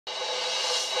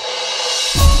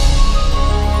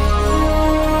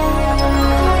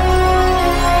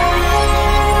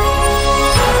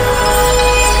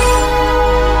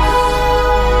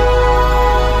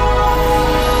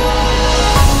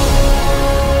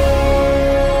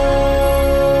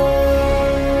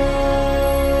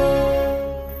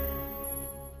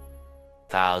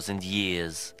2,000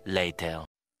 years later.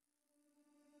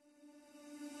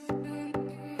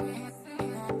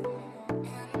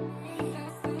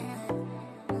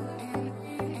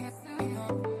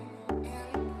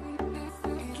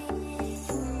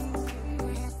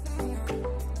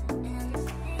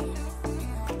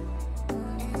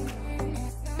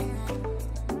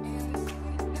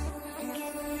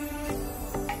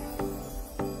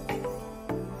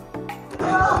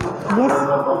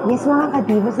 Yes mga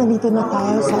kadivas, nandito na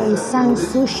tayo sa isang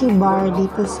sushi bar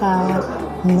dito sa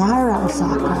NARRA,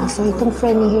 Osaka. So itong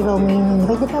friend ni Hiro, may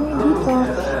invite kami dito.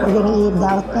 We're gonna eat the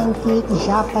authentic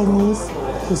Japanese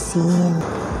cuisine.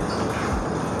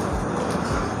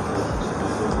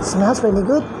 Smells really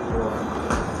good.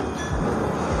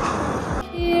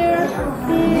 Here.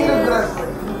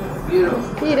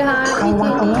 I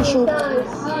want to mushroom.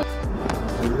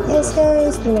 Yes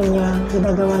guys, tingnan niya.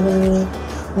 Ginagawa na ni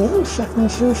chef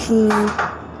ng sushi.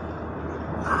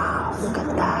 Wow, look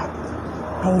at that.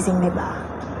 Amazing, diba?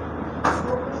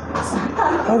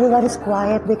 Everybody's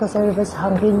quiet because everybody's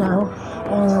hungry now.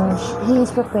 And he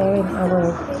is preparing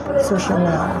our sushi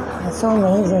now. It's so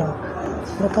amazing.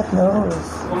 Look at those.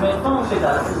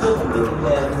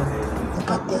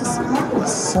 Look at this.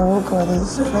 It's so good.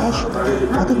 It's fresh.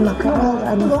 I think mackerel,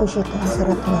 anong fish ito. Ang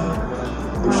sarap na.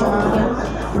 Ito siya.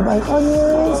 We buy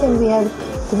onions and we have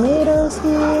tomatoes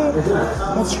here.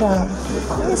 Let's try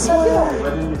this one.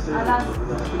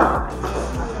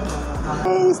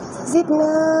 Guys, this is it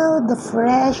now. The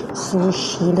fresh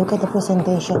sushi. Look at the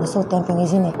presentation. It's so tempting,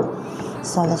 isn't it?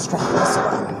 So let's try this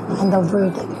one. And the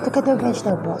verdict. Look at the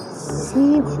vegetables.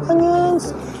 See,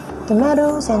 onions,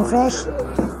 tomatoes, and fresh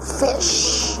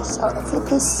fish. So let's eat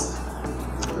this.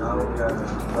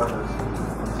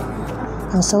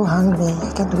 I'm so hungry.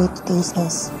 I can't wait to taste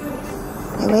this.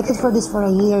 I waited for this for a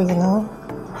year, you know.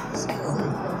 So,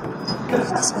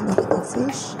 this one, look at the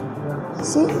fish.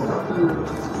 See?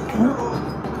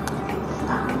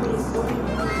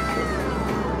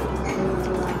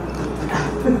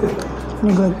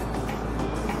 Good.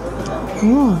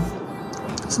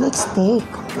 It's like steak.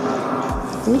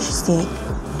 Fish steak.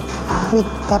 With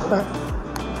pepper.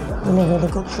 Really, really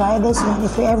good. Try this one.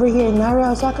 If you're ever here in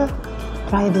NARRA, Osaka,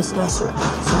 try this restaurant.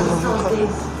 So really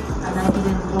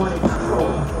good.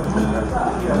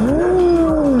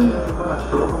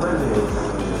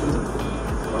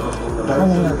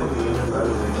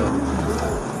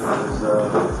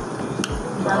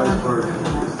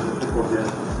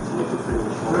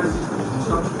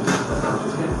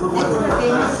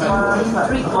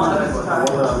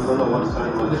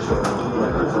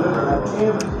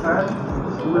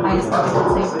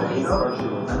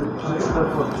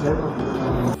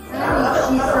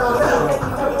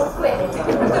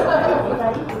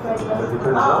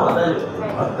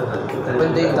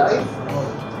 When they die,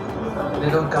 they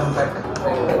don't come back.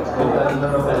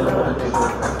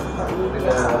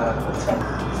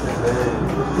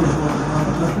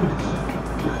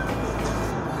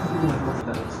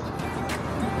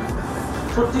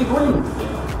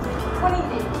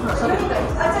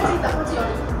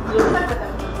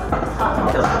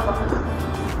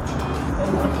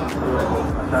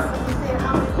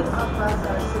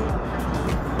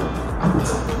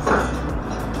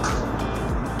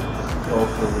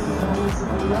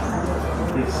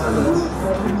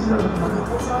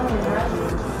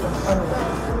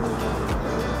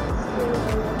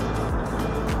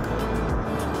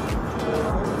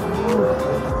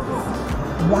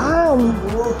 Wow!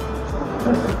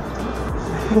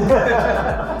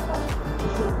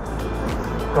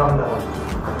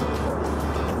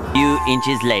 Few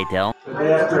inches later.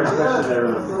 Guys,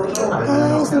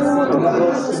 naluto ko na.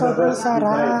 Sobrang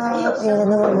sarap. Ayan na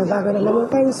naman, may bago na naman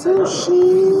tayong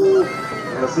sushi.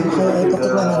 Kaya ito,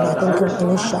 tignan na natin kung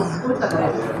ano siya.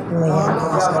 Ayan,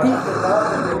 sarap.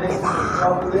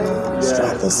 Let's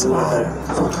try this one.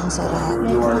 Sobrang sarap.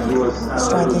 Let's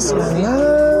try this one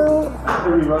now.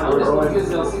 Diba?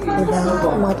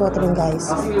 Mga tuwatrin, guys.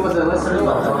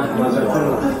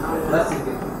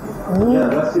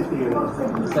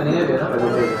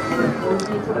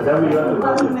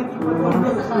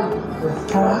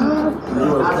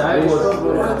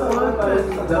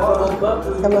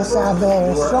 The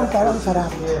wasabi is strong pero ang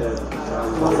sarap.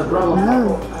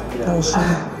 Ano siya?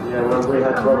 Yeah, well, we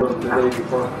had problems the day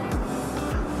before.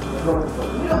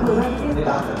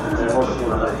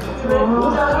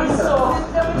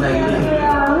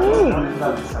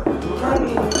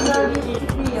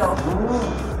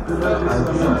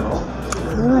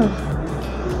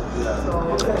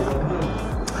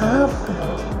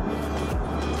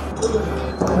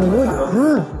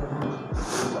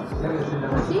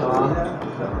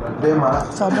 Dema.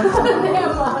 Sobrang sarap.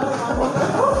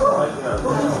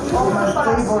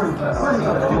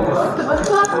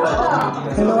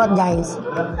 You know what, guys?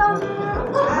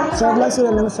 Serve lang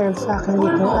sila ng serve sa akin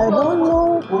dito. I don't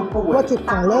know what you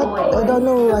call it. I don't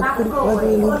know what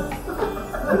really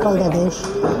you call the dish.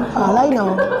 All I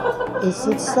know is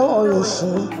it's so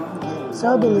oishi,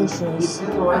 so delicious,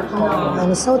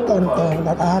 and so tempting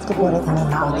that I have to put it in my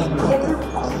mouth and eat it.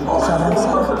 Sobrang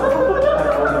sarap.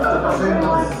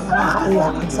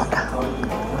 Nakakaiyak ang sarap.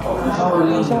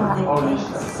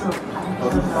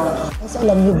 Guys,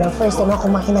 alam niyo ba, first time ako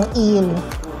kumain ng eel.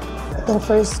 Itong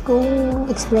first kong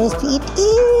experience to eat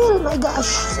eel. My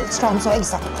gosh, I'm so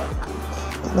excited.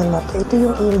 Tignan mo, ito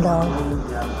yung eel daw.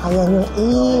 Ayan yung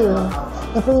eel.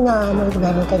 Ito yung naamoy ko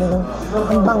namin kanina.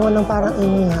 Ang bango ng parang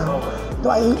inihaw. Ito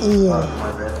ay eel.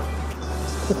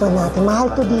 Tikman natin. Mahal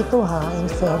to dito ha, in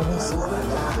fairness.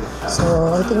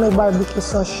 So, I think may barbecue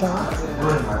sauce siya.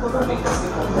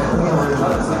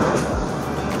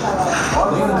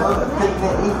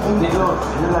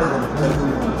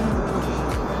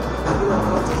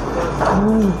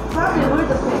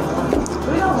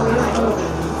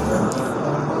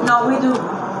 No, we do.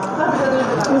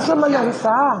 Hindi siya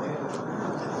malansa.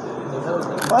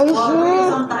 Ay,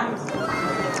 shit! Sometimes.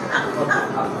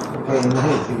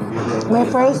 My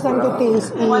first time to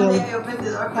taste One eel. day I opened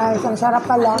it. Guys, ang sarap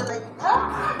pala.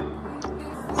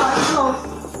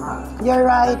 You're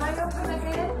right.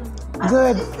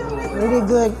 Good. Really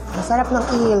good. Masarap ng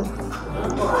eel.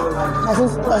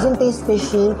 Doesn't taste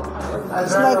fishy.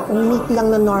 It's like meat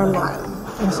lang na normal.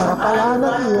 Ang sarap pala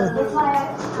ng eel.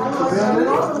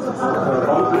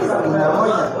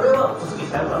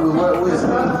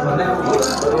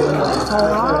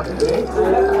 Sarap.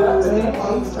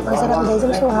 Ang sarap guys.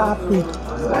 I'm so happy.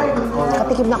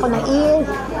 Nakatikim na ako ng eel.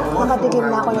 Nakatikim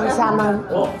na ako ng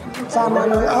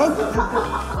salmon egg.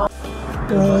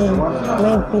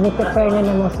 May piniprepare na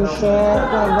naman si chef.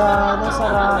 My God, ang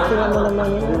sarap. Tingnan mo naman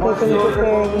yun. Ito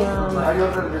piniprepare niya.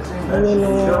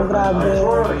 Ang grabe.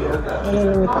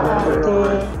 Nanino ni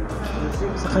Ate.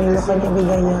 Sa kanila ko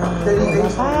nabigay niya.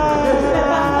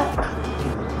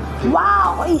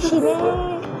 Wow! Ishine!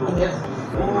 Ayan.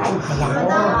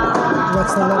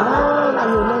 Next na naman.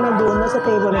 Ayun na, nandun na sa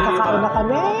table. Nakakain na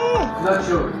kami.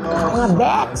 Mga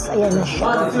bets. Ayan na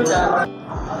siya.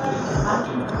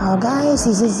 Oh guys,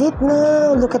 this is it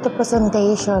now. Look at the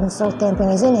presentation. So tempting,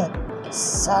 isn't it?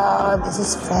 So this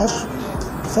is fresh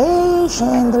fish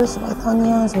and there's white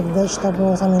onions with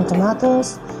vegetables,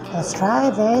 tomatoes. Let's try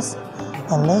this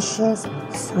delicious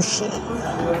sushi.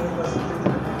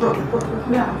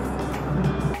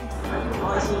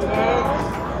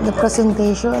 The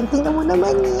presentation. Tingnan mo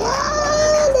naman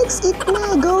yan. Let's eat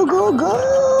na. Go, go,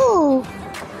 go.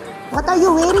 What are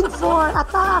you waiting for?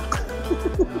 Attack.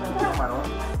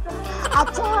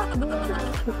 Attack.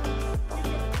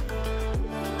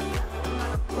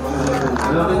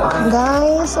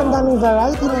 Guys, ang daming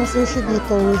variety ng sushi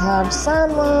dito. We have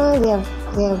salmon, we have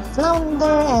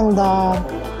flounder, and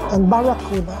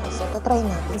barracuda. So, try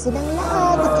natin silang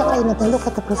lahat at kakain natin. Look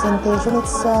at the presentation.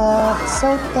 It's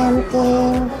so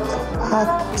tempting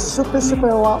at super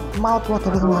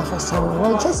mouth-watering mga. So,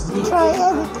 we'll just try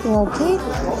everything, okay?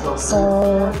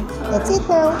 So, that's it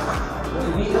now.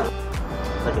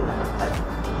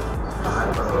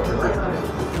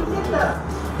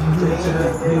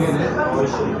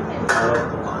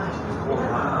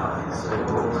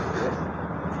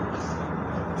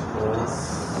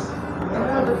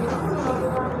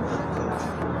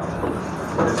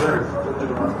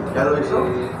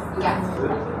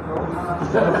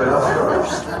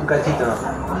 Un cachito.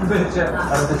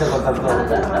 Ahora te echo contar todo.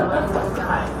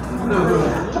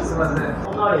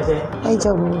 Ay,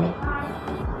 Joe.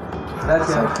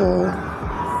 Gracias. Okay.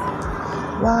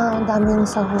 Wow, ang daming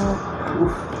sahog.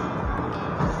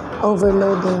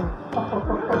 Overloading.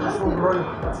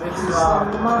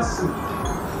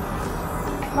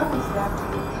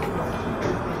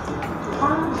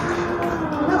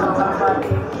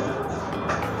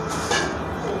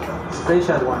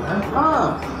 Special one, huh?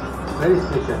 Ah, very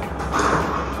special.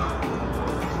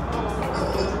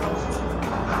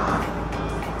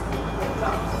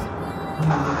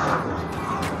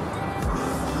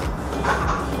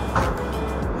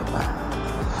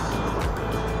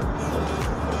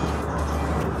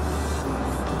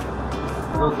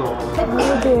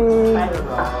 Okay.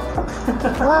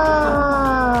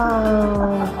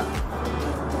 Wow.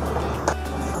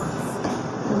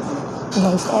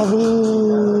 Guys, every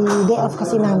day off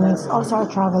kasi namin is also our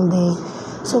travel day.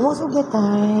 So most of the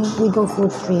time, we go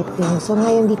food tripping. So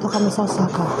ngayon dito kami sa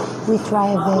Osaka, we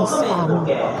try this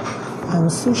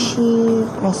sushi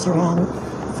restaurant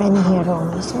friend ni Hero.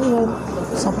 So yun,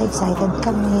 so excited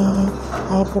kami.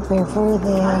 I prepare for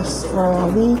this for a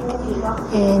week.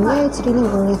 And yeah, it's really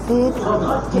worth it.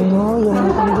 You know, yung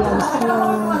ambience niya,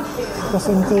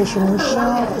 presentation ng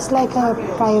chef. It's like a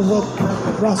private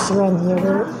restaurant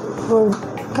here.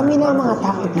 Kami na mga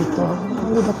tao dito.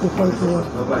 Only the people here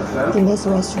in this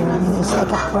restaurant. It's like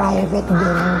a private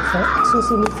dinner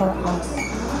exclusively for us.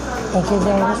 Thank you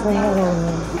very much for having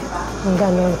me. Yung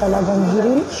ganun talagang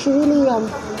she really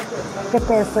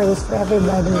prepare phrase for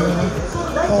everybody.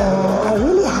 And I'm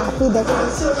really happy that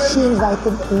she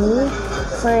invited me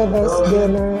for this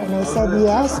dinner. And I said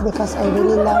yes because I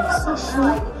really love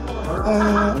sushi.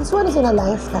 And this one is in a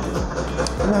lifetime.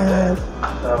 And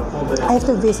I have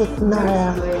to visit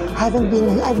NARRA. I've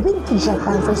been to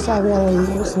Japan for several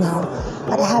years now,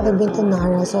 but I haven't been to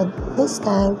NARRA. So this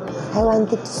time, I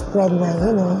wanted to spread my,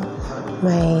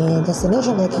 my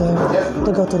destination again,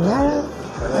 to go to NARRA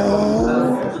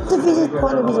and to visit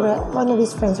one of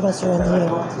his friends' restaurant here,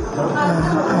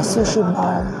 a sushi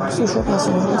bar, sushi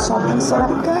restaurant. Sobrang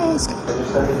sarap, guys.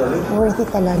 Worth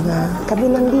it talaga. Kami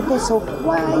lang dito, so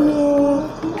quiet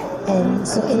and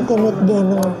so intimate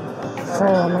dinner for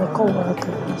my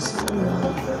co-workers.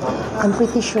 I'm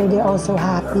pretty sure they're also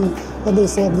happy that they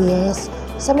said yes.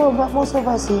 Most of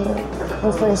us here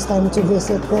were first time to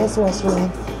visit this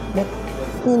restaurant, but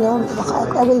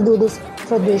I will do this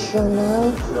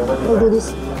traditional. We'll do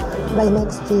this by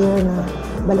next year na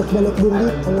balik-balik din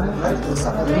dito.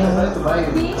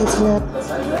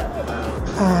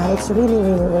 It's really,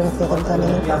 really worth it. I'm telling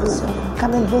you. So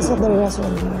come and visit the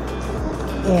restaurant here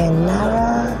in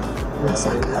NARRA,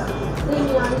 OSAKA.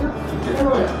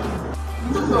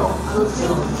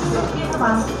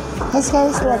 Yes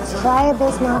guys, let's try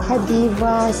this mga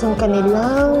kadivas, yung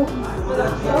kanilang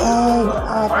egg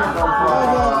at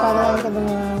parang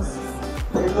kadalas.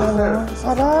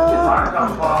 Sarap!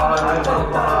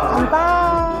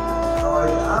 Ampay!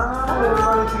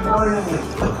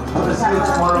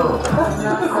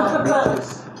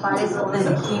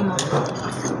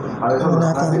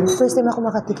 First time ako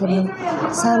makatikim ng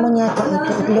salmon yata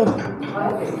ito, itlog.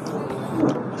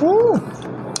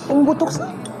 Ang butok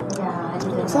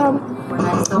sa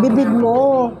bibig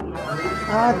mo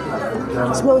at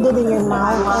exploded in your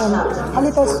mouth and a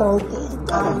little salty.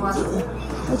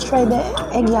 Let's try the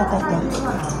egg yata ito.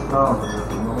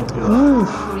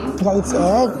 Yeah, it's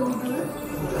egg.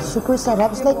 Super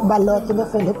sarap. It's like balot in the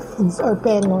Philippines or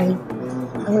penoy.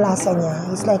 Ang lasa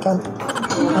niya. It's like an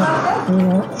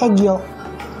egg yolk.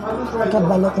 Like a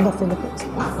balot in the Philippines.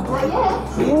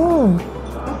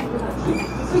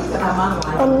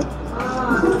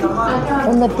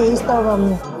 And the taste of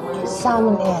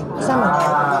salmon egg.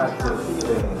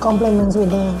 Complements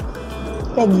with the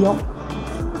egg yolk.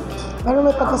 Pero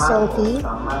may pagka-salty.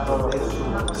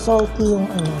 Salty yung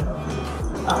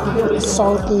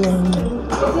salty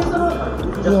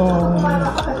yung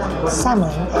salmon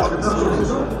eggs.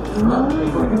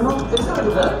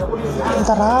 Ang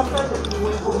tarap.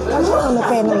 Ano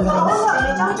peno yun, guys?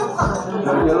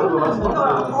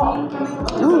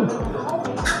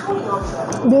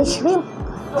 The shrimp.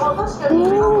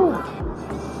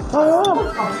 Tarap.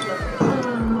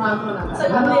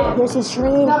 There's a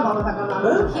shrimp.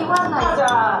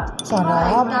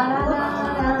 Sarap.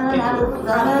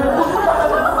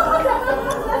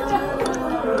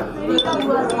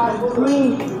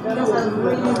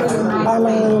 Parang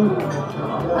may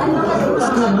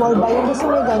squid ba yun? Kasi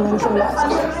may ganyan siya last.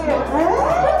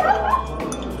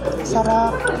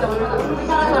 Sarap.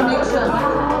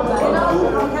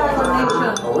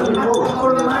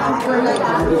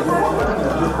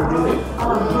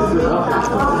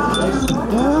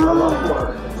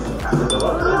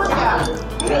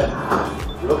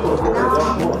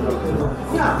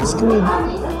 Squid.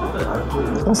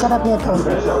 Ang sarap nito.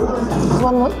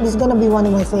 This is gonna be one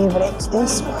of my favorites.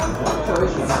 This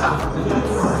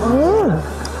one.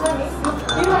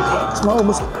 Mas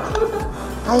maubos.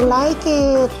 I like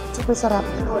it. Super sarap.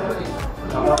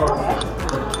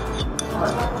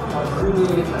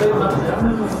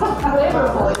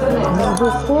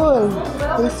 Flavorful.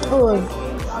 Tasteful.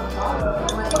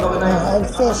 Egg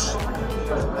fish.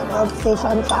 Egg fish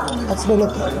on top. That's really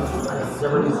good.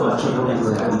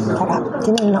 Sarap.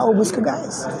 Kinain na ubos ko,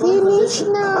 guys. Finish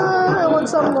na! I want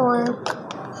some more.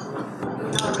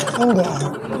 And then,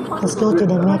 let's go to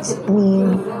the next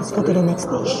meal. Let's go to the next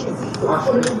dish.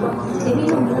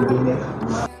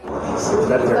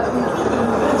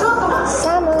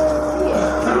 Salmon!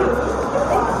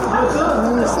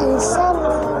 This is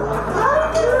salmon.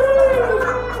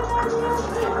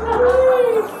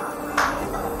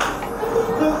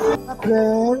 Up,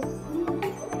 girl.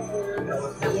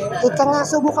 Eat ka nga,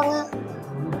 subo ka nga.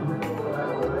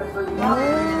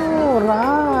 Oh,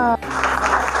 right.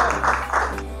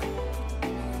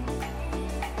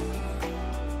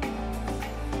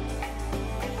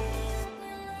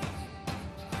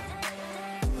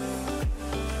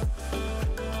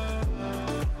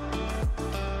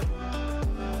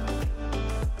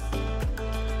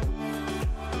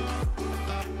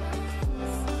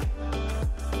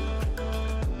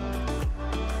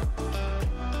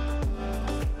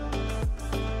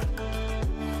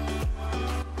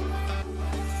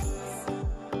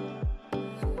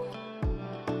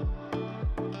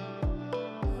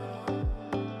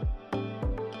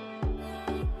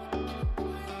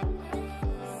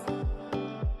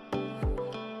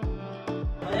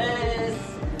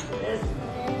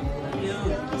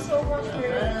 Thank you so much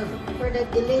for the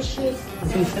delicious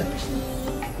sushi.